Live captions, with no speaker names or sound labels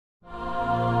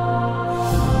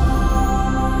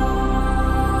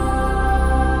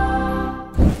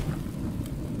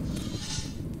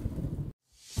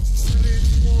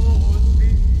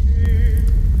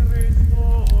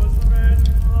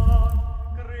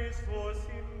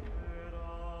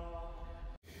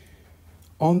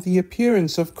On the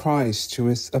appearance of Christ to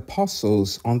his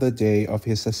apostles on the day of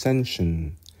his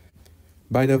Ascension,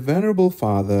 by the Venerable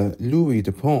Father Louis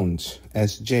de Ponte,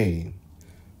 S.J.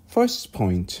 First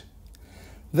point.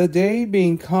 The day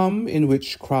being come in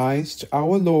which Christ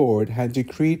our Lord had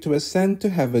decreed to ascend to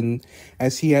heaven,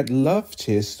 as he had loved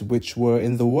his which were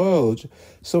in the world,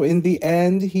 so in the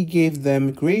end he gave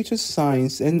them greater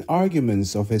signs and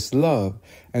arguments of his love,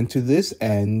 and to this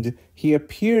end he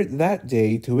appeared that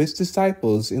day to his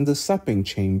disciples in the supping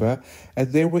chamber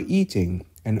as they were eating,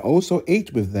 and also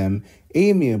ate with them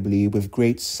amiably with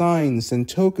great signs and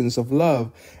tokens of love,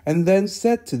 and then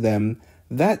said to them,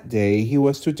 that day he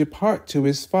was to depart to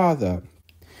his Father,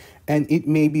 and it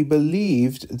may be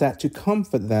believed that to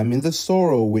comfort them in the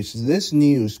sorrow which this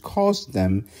news caused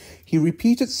them, he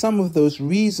repeated some of those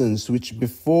reasons which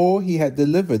before he had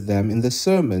delivered them in the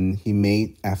sermon he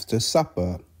made after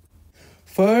supper.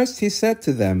 First he said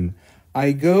to them,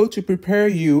 I go to prepare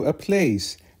you a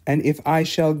place, and if I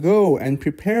shall go and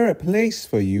prepare a place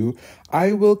for you,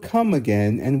 I will come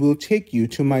again and will take you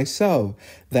to myself,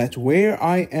 that where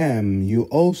I am you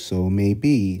also may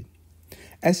be.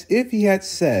 As if he had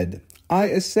said, I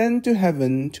ascend to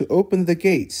heaven to open the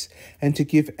gates, and to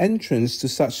give entrance to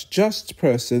such just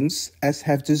persons as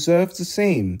have deserved the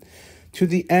same, to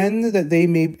the end that they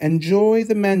may enjoy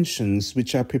the mansions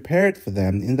which are prepared for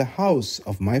them in the house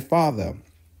of my Father.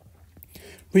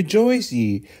 Rejoice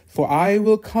ye, for I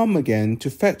will come again to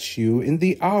fetch you in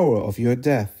the hour of your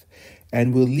death,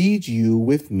 and will lead you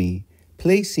with me,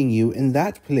 placing you in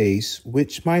that place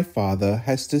which my Father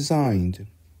has designed.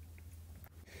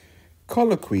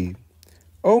 Colloquy.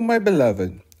 O my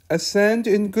beloved, ascend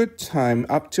in good time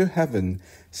up to heaven,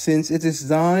 since it is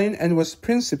thine and was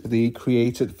principally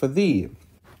created for thee.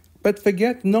 But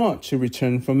forget not to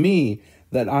return from me,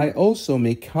 that I also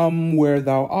may come where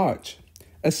thou art,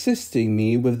 assisting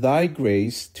me with thy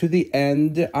grace, to the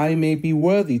end I may be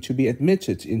worthy to be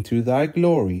admitted into thy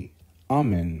glory.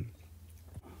 Amen.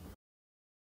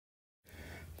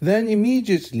 Then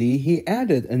immediately he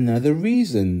added another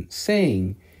reason,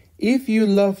 saying, If you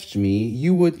loved me,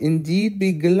 you would indeed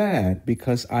be glad,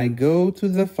 because I go to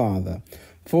the Father,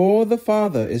 for the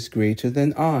Father is greater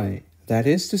than I. That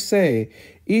is to say,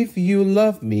 if you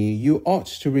love me, you ought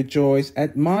to rejoice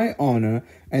at my honor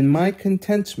and my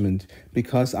contentment,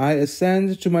 because I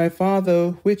ascend to my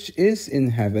Father which is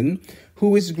in heaven,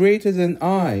 who is greater than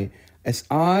I, as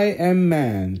I am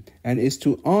man, and is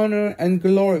to honor and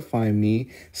glorify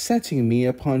me, setting me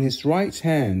upon his right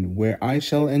hand, where I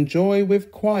shall enjoy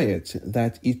with quiet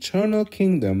that eternal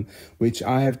kingdom which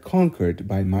I have conquered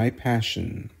by my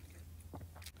passion.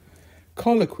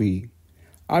 Colloquy.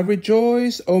 I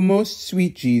rejoice, O most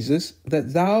sweet Jesus,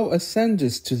 that thou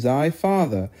ascendest to thy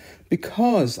Father,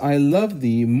 because I love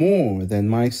thee more than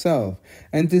myself,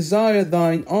 and desire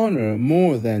thine honor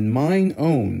more than mine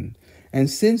own. And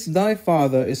since thy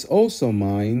Father is also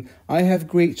mine, I have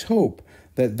great hope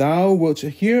that thou wilt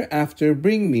hereafter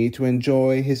bring me to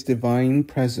enjoy his divine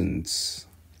presence.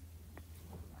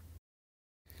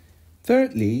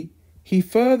 Thirdly, he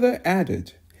further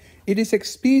added, It is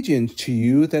expedient to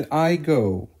you that I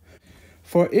go.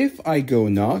 For if I go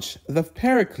not, the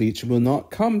Paraclete will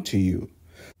not come to you.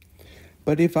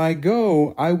 But if I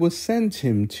go, I will send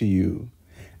him to you.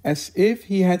 As if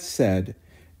he had said,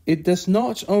 It does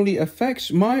not only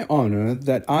affect my honor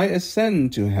that I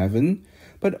ascend to heaven,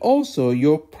 but also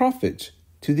your profit,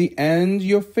 to the end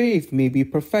your faith may be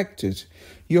perfected,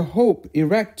 your hope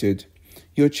erected,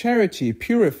 your charity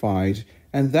purified,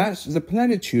 and that the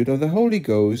plenitude of the Holy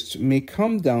Ghost may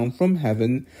come down from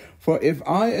heaven. For if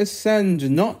I ascend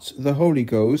not, the Holy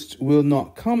Ghost will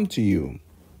not come to you.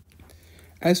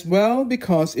 As well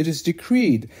because it is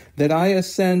decreed that I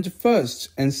ascend first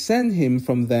and send him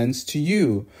from thence to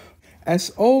you, as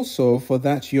also for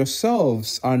that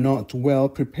yourselves are not well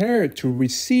prepared to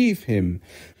receive him,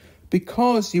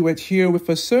 because you adhere with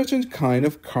a certain kind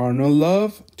of carnal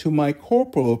love to my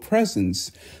corporal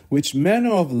presence, which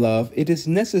manner of love it is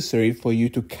necessary for you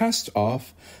to cast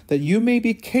off, that you may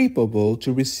be capable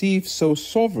to receive so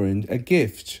sovereign a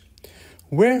gift.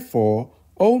 Wherefore,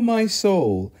 O my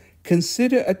soul,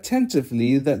 consider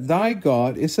attentively that thy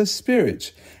God is a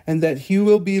spirit, and that he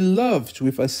will be loved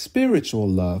with a spiritual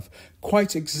love,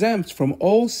 quite exempt from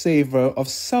all savor of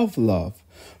self-love.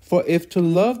 For if to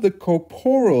love the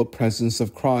corporal presence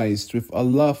of Christ with a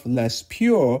love less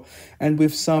pure, and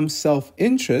with some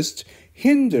self-interest,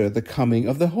 hinder the coming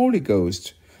of the Holy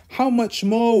Ghost, how much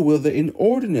more will the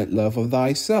inordinate love of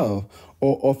thyself,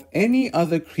 or of any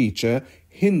other creature,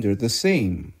 hinder the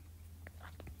same?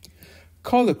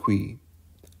 Colloquy.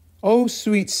 O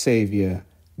sweet Saviour,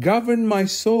 Govern my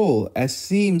soul as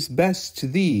seems best to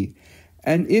thee,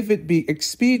 and if it be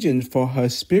expedient for her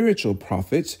spiritual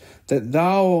profit, that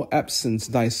thou absent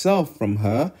thyself from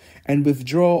her, and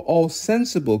withdraw all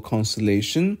sensible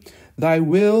consolation, thy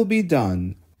will be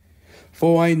done.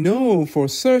 For I know for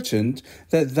certain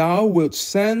that thou wilt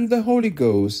send the Holy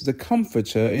Ghost, the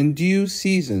Comforter, in due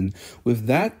season, with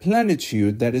that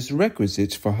plenitude that is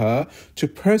requisite for her to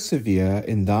persevere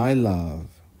in thy love.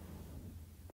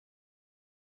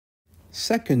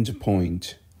 Second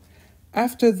point.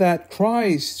 After that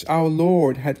Christ our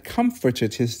Lord had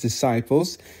comforted his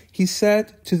disciples, he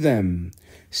said to them,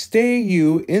 Stay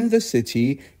you in the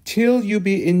city till you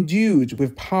be endued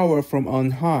with power from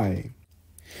on high.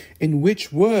 In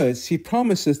which words he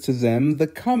promises to them the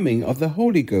coming of the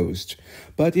Holy Ghost,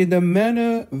 but in a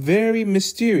manner very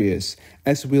mysterious,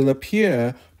 as will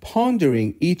appear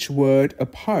pondering each word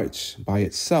apart by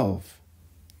itself.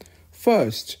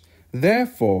 First,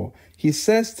 therefore, he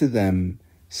says to them,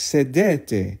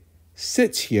 Sedete,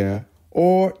 sit here,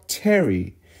 or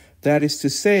tarry, that is to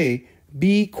say,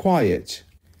 be quiet,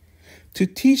 to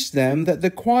teach them that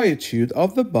the quietude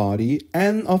of the body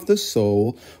and of the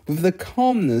soul, with the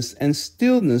calmness and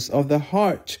stillness of the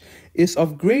heart, is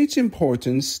of great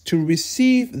importance to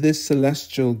receive this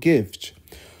celestial gift.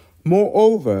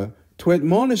 Moreover, to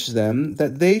admonish them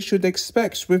that they should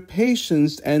expect with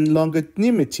patience and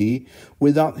longanimity,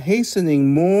 without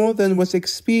hastening more than was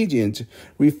expedient,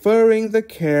 referring the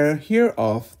care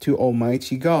hereof to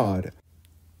Almighty God.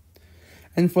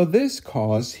 And for this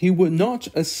cause he would not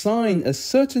assign a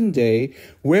certain day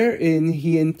wherein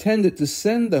he intended to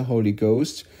send the Holy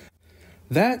Ghost,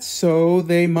 that so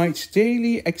they might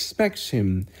daily expect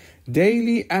him,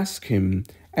 daily ask him,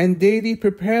 and daily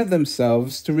prepare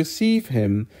themselves to receive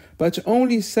him, but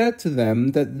only said to them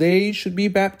that they should be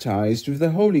baptized with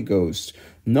the Holy Ghost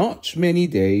not many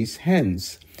days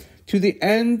hence, to the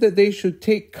end that they should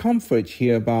take comfort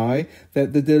hereby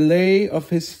that the delay of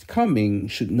his coming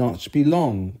should not be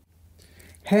long.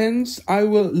 Hence I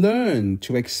will learn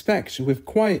to expect with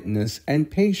quietness and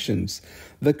patience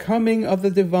the coming of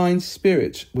the divine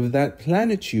Spirit with that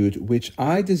plenitude which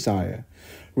I desire,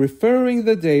 referring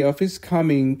the day of his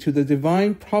coming to the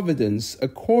divine providence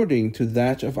according to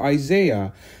that of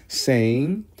Isaiah,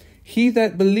 saying, He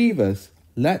that believeth,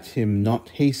 let him not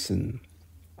hasten.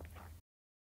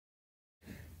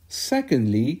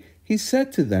 Secondly, he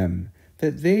said to them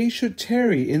that they should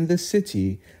tarry in the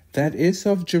city that is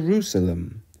of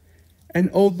Jerusalem. And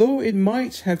although it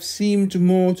might have seemed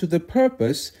more to the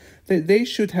purpose that they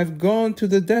should have gone to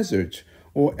the desert,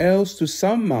 or else to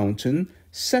some mountain,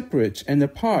 separate and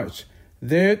apart,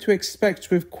 there to expect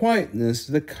with quietness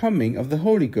the coming of the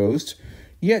Holy Ghost,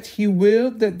 yet he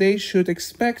willed that they should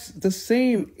expect the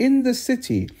same in the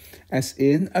city, as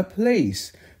in a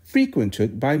place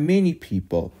frequented by many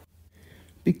people,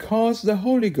 because the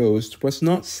Holy Ghost was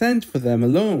not sent for them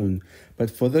alone, but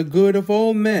for the good of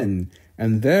all men,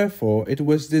 and therefore it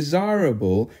was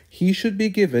desirable he should be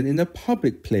given in a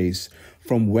public place,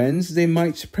 from whence they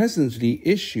might presently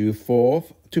issue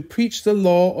forth to preach the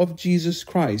law of Jesus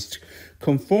Christ,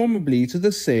 conformably to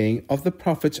the saying of the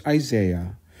prophet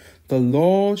Isaiah, The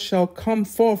law shall come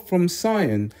forth from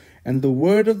Zion, and the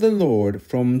word of the Lord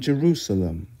from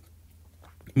Jerusalem.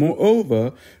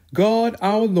 Moreover, God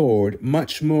our Lord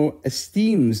much more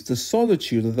esteems the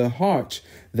solitude of the heart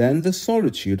than the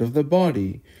solitude of the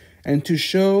body, and to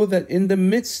show that in the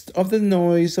midst of the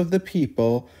noise of the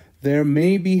people there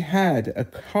may be had a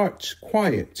heart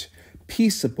quiet,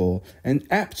 peaceable, and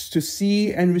apt to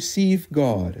see and receive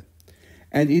God.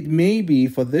 And it may be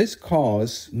for this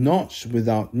cause, not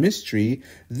without mystery,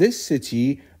 this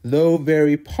city, though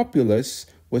very populous,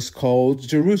 was called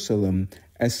Jerusalem,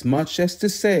 as much as to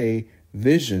say,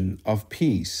 vision of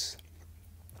peace.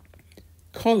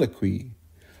 Colloquy.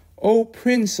 O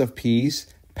Prince of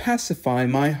Peace, pacify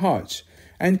my heart,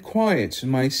 and quiet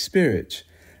my spirit,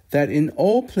 that in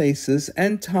all places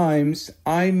and times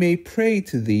I may pray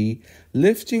to thee,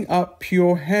 lifting up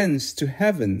pure hands to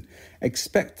heaven,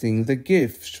 expecting the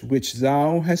gift which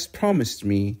thou hast promised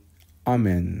me.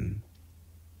 Amen.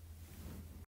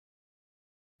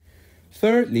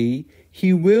 Thirdly,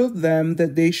 he willed them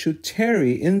that they should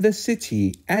tarry in the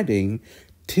city, adding,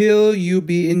 Till you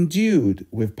be endued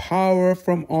with power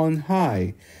from on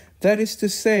high, that is to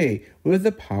say, with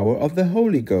the power of the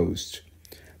Holy Ghost,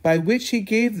 by which he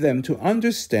gave them to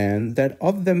understand that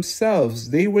of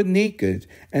themselves they were naked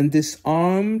and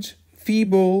disarmed,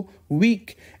 feeble,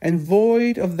 weak, and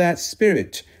void of that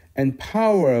spirit and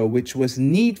power which was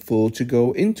needful to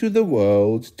go into the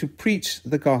world to preach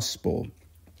the gospel.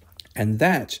 And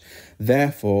that,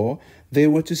 therefore, They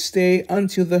were to stay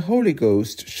until the Holy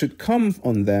Ghost should come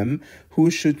on them, who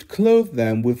should clothe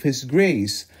them with his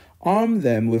grace, arm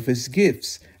them with his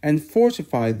gifts, and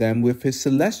fortify them with his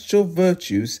celestial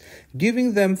virtues,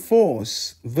 giving them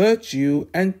force, virtue,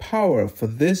 and power for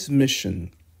this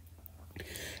mission.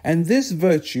 And this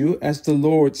virtue, as the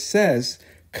Lord says,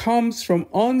 comes from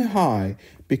on high,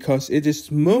 because it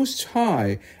is most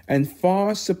high and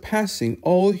far surpassing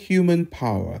all human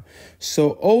power.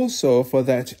 So also for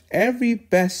that every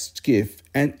best gift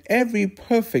and every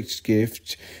perfect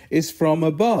gift is from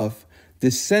above,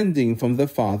 descending from the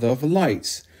Father of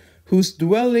lights, whose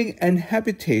dwelling and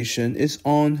habitation is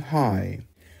on high.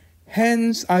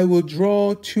 Hence I will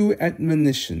draw two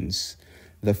admonitions.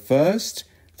 The first,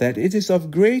 that it is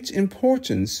of great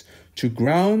importance to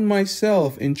ground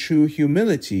myself in true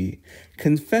humility,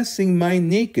 confessing my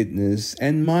nakedness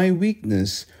and my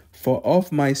weakness, for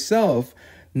of myself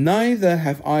neither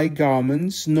have I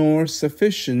garments nor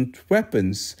sufficient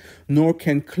weapons, nor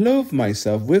can clothe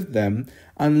myself with them,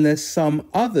 unless some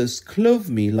others clothe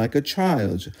me like a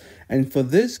child. And for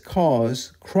this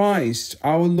cause Christ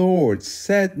our Lord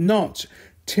said not,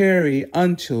 tarry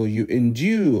until you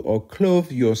endue or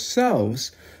clothe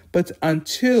yourselves, but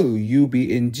until you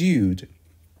be endued.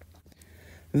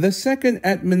 The second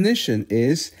admonition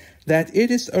is that it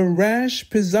is a rash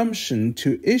presumption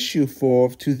to issue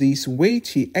forth to these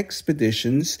weighty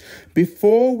expeditions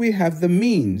before we have the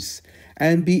means,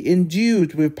 and be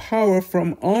endued with power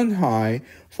from on high,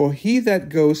 for he that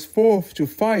goes forth to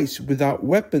fight without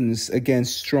weapons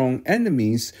against strong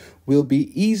enemies will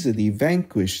be easily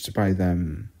vanquished by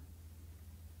them.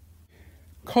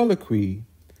 Colloquy.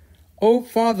 O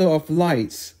Father of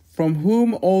lights, from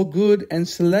whom all good and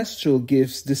celestial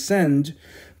gifts descend,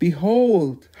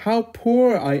 behold how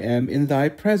poor I am in thy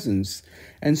presence,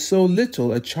 and so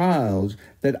little a child,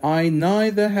 that I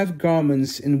neither have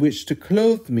garments in which to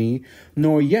clothe me,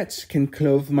 nor yet can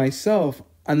clothe myself,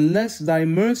 unless thy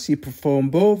mercy perform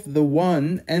both the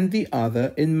one and the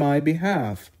other in my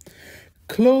behalf.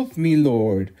 Clothe me,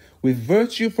 Lord, with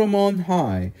virtue from on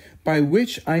high, by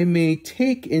which I may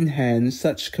take in hand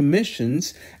such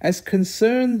commissions as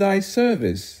concern thy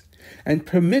service, and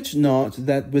permit not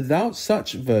that without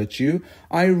such virtue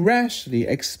I rashly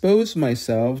expose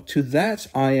myself to that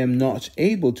I am not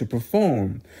able to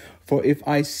perform. For if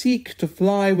I seek to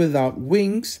fly without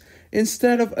wings,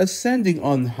 instead of ascending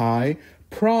on high,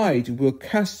 pride will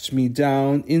cast me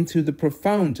down into the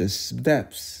profoundest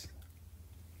depths.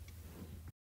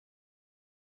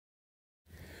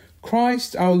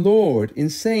 Christ our Lord,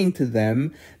 in saying to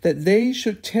them that they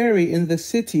should tarry in the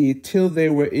city till they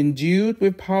were endued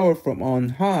with power from on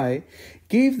high,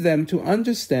 gave them to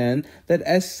understand that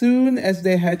as soon as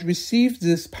they had received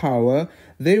this power,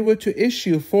 they were to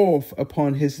issue forth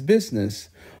upon his business.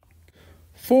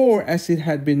 For as it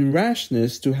had been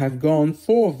rashness to have gone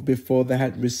forth before they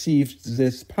had received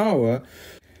this power,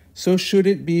 so should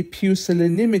it be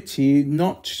pusillanimity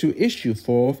not to issue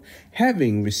forth,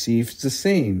 having received the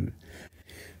same.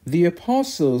 The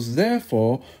apostles,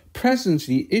 therefore,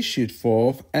 presently issued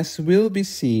forth, as will be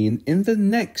seen in the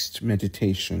next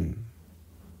meditation.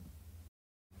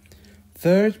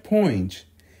 Third point,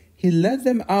 he led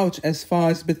them out as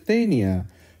far as Bethania,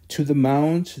 to the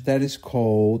mount that is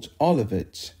called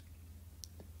Olivet.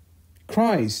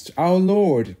 Christ, our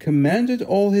Lord, commanded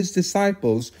all his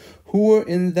disciples who were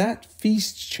in that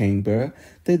feast chamber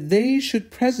that they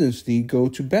should presently go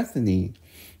to Bethany,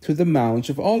 to the Mount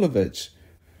of Olivet,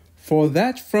 for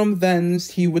that from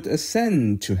thence he would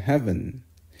ascend to heaven.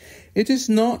 It is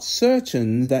not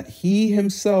certain that he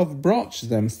himself brought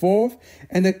them forth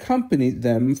and accompanied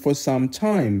them for some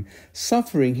time,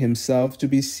 suffering himself to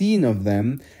be seen of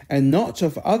them, and not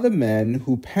of other men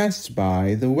who passed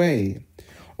by the way,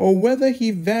 or whether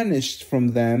he vanished from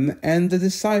them and the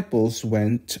disciples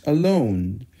went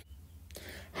alone.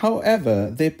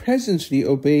 However, they presently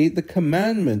obeyed the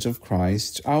commandment of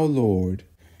Christ our Lord.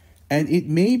 And it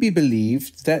may be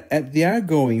believed that at their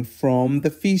going from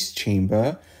the feast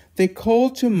chamber, they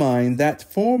called to mind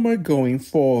that former going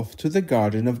forth to the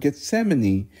Garden of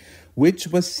Gethsemane, which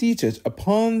was seated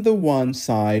upon the one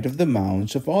side of the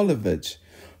Mount of Olivet,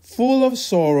 full of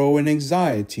sorrow and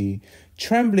anxiety,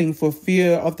 trembling for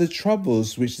fear of the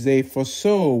troubles which they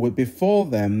foresaw would befall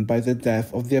them by the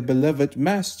death of their beloved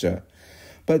Master.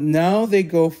 But now they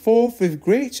go forth with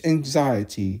great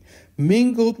anxiety,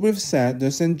 mingled with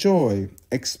sadness and joy,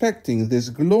 expecting this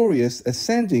glorious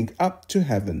ascending up to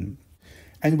heaven.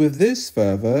 And with this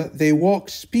fervour they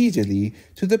walked speedily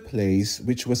to the place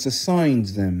which was assigned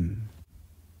them.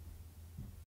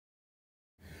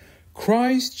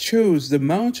 Christ chose the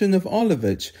mountain of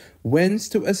Olivet, whence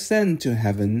to ascend to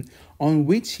heaven, on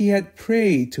which he had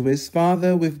prayed to his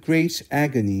Father with great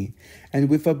agony, and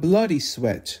with a bloody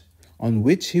sweat, on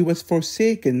which he was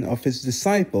forsaken of his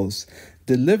disciples,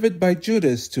 delivered by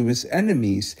Judas to his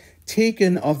enemies,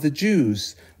 taken of the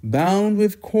Jews, bound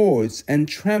with cords, and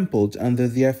trampled under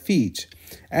their feet,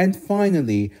 and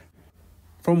finally,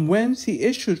 from whence he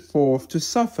issued forth to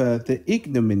suffer the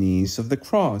ignominies of the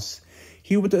cross,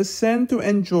 he would ascend to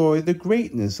enjoy the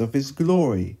greatness of his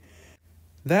glory.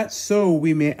 That so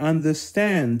we may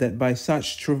understand that by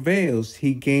such travails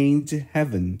he gained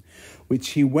heaven, which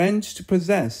he went to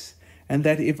possess, and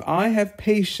that if I have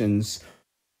patience,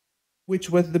 which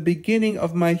was the beginning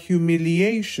of my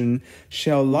humiliation,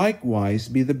 shall likewise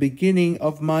be the beginning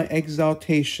of my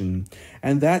exaltation,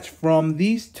 and that from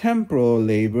these temporal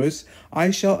labors I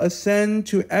shall ascend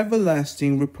to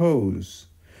everlasting repose.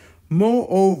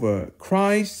 Moreover,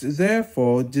 Christ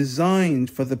therefore designed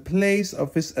for the place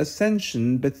of his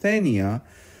ascension Bethania,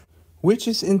 which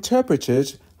is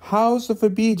interpreted house of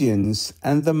obedience,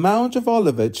 and the Mount of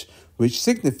Olivet, which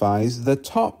signifies the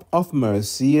top of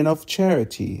mercy and of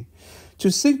charity,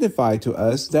 to signify to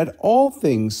us that all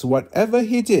things whatever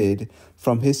he did,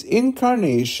 from his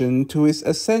incarnation to his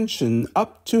ascension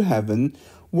up to heaven,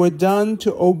 were done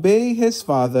to obey his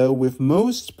Father with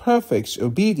most perfect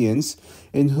obedience,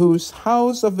 in whose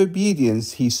house of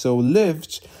obedience he so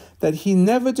lived, that he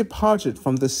never departed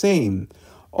from the same.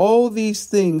 All these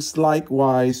things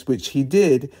likewise which he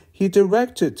did, he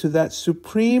directed to that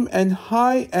supreme and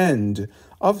high end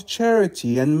of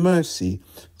charity and mercy,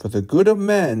 for the good of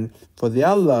men, for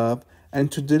their love,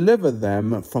 and to deliver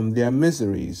them from their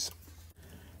miseries.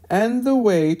 And the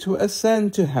way to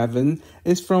ascend to heaven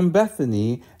is from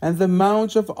Bethany and the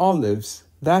Mount of Olives,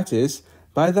 that is,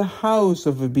 by the house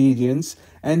of obedience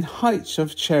and height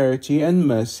of charity and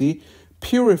mercy,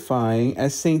 purifying,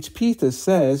 as St. Peter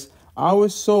says, our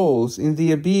souls in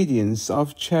the obedience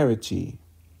of charity.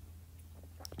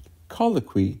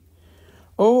 Colloquy.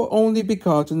 O only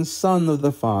begotten Son of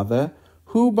the Father,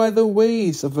 who by the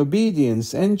ways of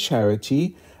obedience and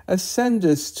charity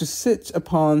ascendest to sit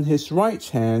upon his right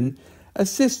hand,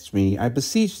 assist me, I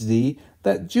beseech thee,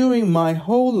 that during my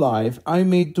whole life I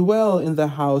may dwell in the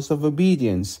house of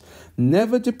obedience,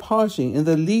 never departing in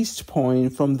the least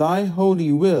point from thy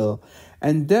holy will,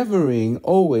 endeavoring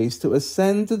always to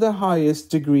ascend to the highest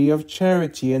degree of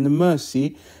charity and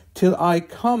mercy, till I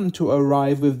come to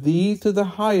arrive with thee to the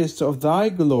highest of thy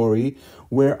glory,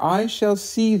 where I shall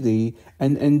see thee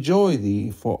and enjoy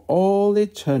thee for all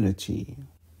eternity.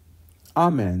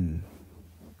 Amen.